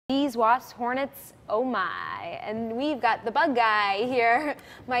Bees, wasps, hornets, oh my. And we've got the bug guy here,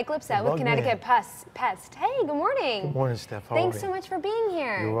 Mike Lipset with Connecticut Pests. Hey, good morning. Good morning, Steph. How are you? Thanks so much for being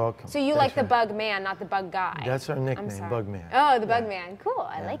here. You're welcome. So you like the bug man, not the bug guy. That's our nickname, Bug Man. Oh, the bug man. Cool,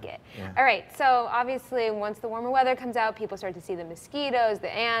 I like it. Yeah. All right, so obviously once the warmer weather comes out, people start to see the mosquitoes,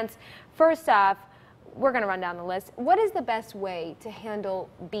 the ants. First off, we're gonna run down the list. What is the best way to handle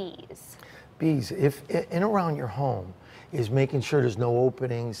bees? Bees, if in and around your home, is making sure there's no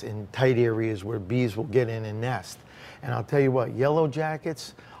openings in tight areas where bees will get in and nest. And I'll tell you what, yellow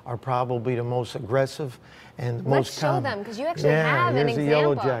jackets are probably the most aggressive and the most common. Let's show them, because you actually have an example. Here's a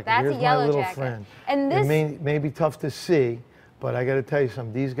yellow jacket. That's here's a yellow my little jacket. friend. And this it may be tough to see, but I got to tell you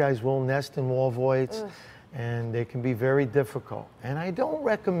something. These guys will nest in wall voids, and they can be very difficult. And I don't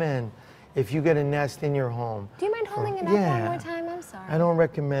recommend, if you get a nest in your home. Do you mind holding it up one more time? I'm sorry. I don't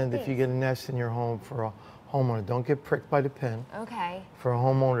recommend if you get a nest in your home for a homeowner, don't get pricked by the pin. Okay. For a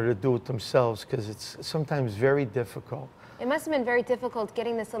homeowner to do it themselves, because it's sometimes very difficult. It must have been very difficult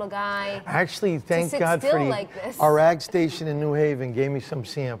getting this little guy. Actually, thank God for our ag station in New Haven gave me some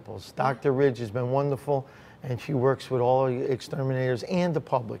samples. Dr. Ridge has been wonderful, and she works with all exterminators and the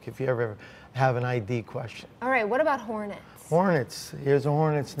public if you ever have an ID question. All right, what about hornets? Hornets, here's a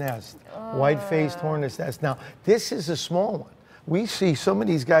hornet's nest, white-faced hornet's nest. Now, this is a small one. We see some of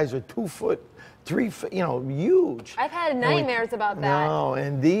these guys are 2 foot, 3 foot, you know, huge. I've had nightmares about that. No,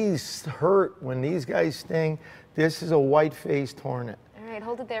 and these hurt when these guys sting. This is a white-faced hornet. All right,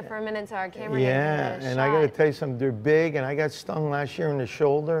 hold it there for a minute so our camera can get a and shot. I got to tell you something, they're big, and I got stung last year in the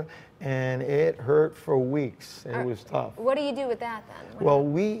shoulder, and it hurt for weeks. It was tough. What do you do with that then? Well,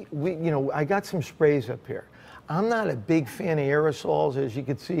 we you know, I got some sprays up here. I'm not a big fan of aerosols. As you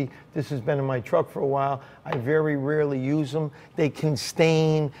can see, this has been in my truck for a while. I very rarely use them. They can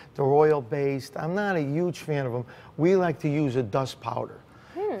stain, they're oil-based. I'm not a huge fan of them. We like to use a dust powder.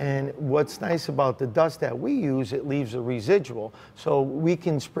 And what's nice about the dust that we use, it leaves a residual. So we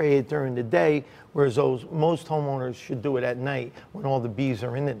can spray it during the day, whereas most homeowners should do it at night when all the bees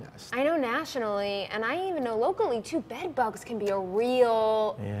are in the nest. I know nationally, and I even know locally too, bed bugs can be a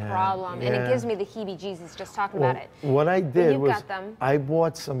real problem. And it gives me the heebie-jeebies just talking about it. What I did was them. I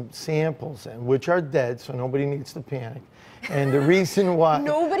bought some samples, which are dead, so nobody needs to panic. And the reason why...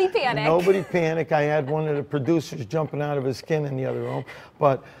 Nobody panic. Nobody panic. I had one of the producers jumping out of his skin in the other room.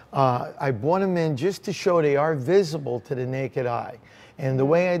 But I brought them in just to show they are visible to the naked eye. And the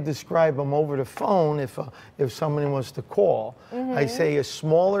way I describe them over the phone, if somebody wants to call, I say a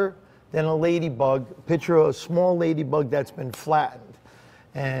smaller than a ladybug, picture of a small ladybug that's been flattened.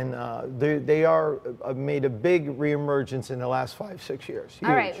 And they are made a big reemergence in the last 5-6 years. Huge.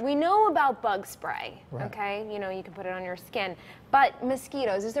 All right, we know about bug spray, okay? You know, you can put it on your skin. But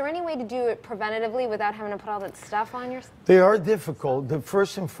mosquitoes, is there any way to do it preventatively without having to put all that stuff on your skin? They are difficult. The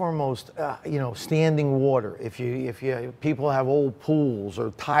first and foremost, you know, standing water. If people have old pools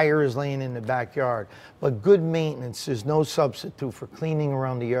or tires laying in the backyard, but good maintenance is no substitute for cleaning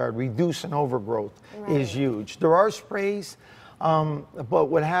around the yard. Reducing overgrowth is huge. There are sprays. But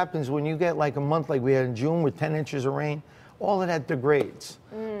what happens when you get like a month like we had in June with 10 inches of rain, all of that degrades.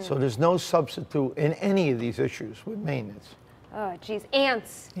 So there's no substitute in any of these issues with maintenance. Oh, geez.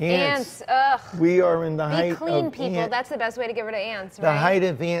 Ants. Ugh. We are in the height of clean, people. That's the best way to get rid of ants, right? The height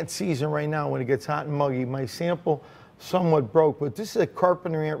of ant season right now when it gets hot and muggy. My sample somewhat broke, but this is a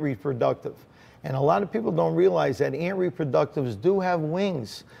carpenter ant reproductive. And a lot of people don't realize that ant reproductives do have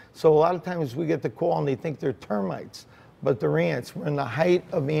wings. So a lot of times we get the call and they think they're termites. But they're ants. We're in the height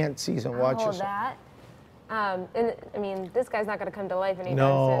of ant season. Watch yourself. That. And, I mean, this guy's not going to come to life anytime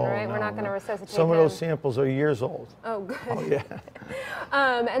soon, right? We're not going to resuscitate him. Some of those samples are years old. Oh, good. Oh, yeah.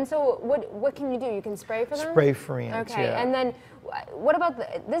 And so what can you do? You can spray for them? Spray for ants, okay. And then what about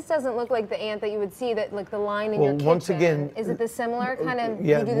this doesn't look like the ant that you would see that, like the line in your kitchen. Once again. Is it the similar kind of,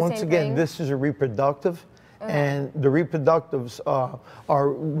 yeah, you do the once same again, thing? this is a reproductive. And the reproductives are,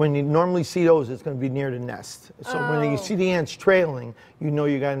 when you normally see those, it's going to be near the nest. So when you see the ants trailing, you know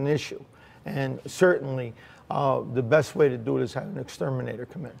you got an issue. And certainly, the best way to do it is have an exterminator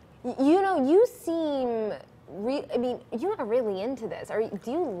come in. You know, you seem, I mean, you're not really into this.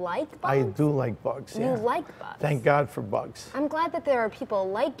 Do you like bugs? I do like bugs, yeah. You like bugs? Thank God for bugs. I'm glad that there are people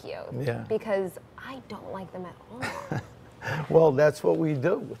like you. Yeah. Because I don't like them at all. Well, that's what we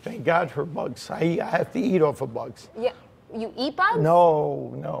do. Thank God for bugs. I have to eat off of bugs. Yeah, you eat bugs?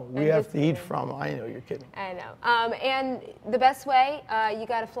 No. We have to eat from them. I know, you're kidding. I know. And the best way, you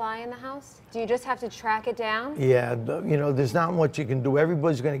got a fly in the house? Do you just have to track it down? Yeah, you know, there's not much you can do.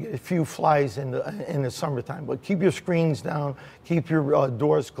 Everybody's going to get a few flies in the summertime, but keep your screens down, keep your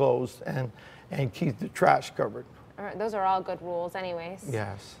doors closed, and keep the trash covered. All right, those are all good rules anyways.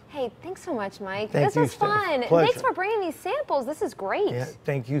 Yes. Hey, thanks so much, Mike. Thank this you, was fun. Pleasure. Thanks for bringing these samples. This is great. Yeah,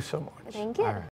 thank you so much. Thank you. All right.